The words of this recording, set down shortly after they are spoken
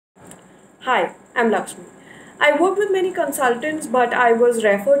Hi, I'm Lakshmi. I worked with many consultants, but I was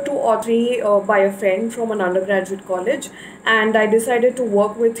referred to Audrey by a friend from an undergraduate college, and I decided to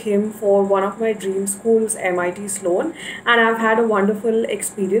work with him for one of my dream schools, MIT Sloan, and I've had a wonderful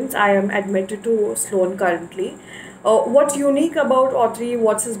experience. I am admitted to Sloan currently. What's unique about Audrey,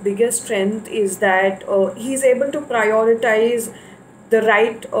 what's his biggest strength, is that he's able to prioritize the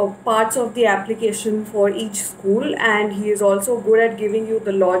right parts of the application for each school, and he is also good at giving you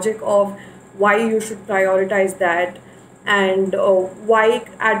the logic of why you should prioritize that, and why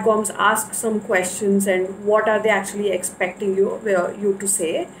adcoms ask some questions and what are they actually expecting you to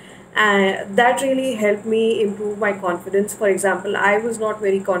say. And that really helped me improve my confidence. For example, I was not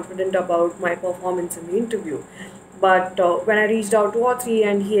very confident about my performance in the interview, but when I reached out to Authy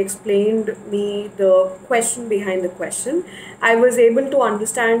and he explained me the question behind the question, I was able to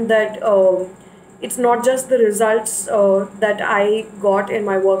understand that it's not just the results that I got in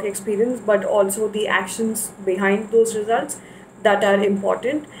my work experience, but also the actions behind those results that are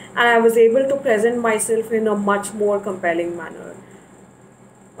important. And I was able to present myself in a much more compelling manner.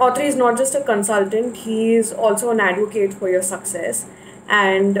 Autry is not just a consultant, he is also an advocate for your success.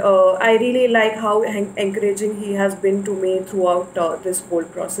 And I really like how encouraging he has been to me throughout this whole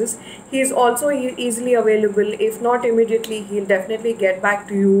process. He is also easily available. If not immediately, he'll definitely get back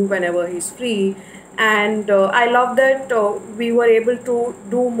to you whenever he's free. And I love that we were able to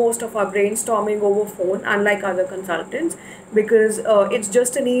do most of our brainstorming over phone, unlike other consultants, because it's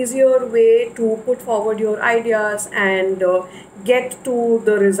just an easier way to put forward your ideas and get to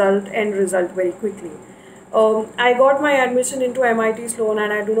the end result very quickly. I got my admission into MIT Sloan,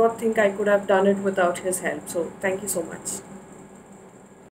 and I do not think I could have done it without his help. So, thank you so much.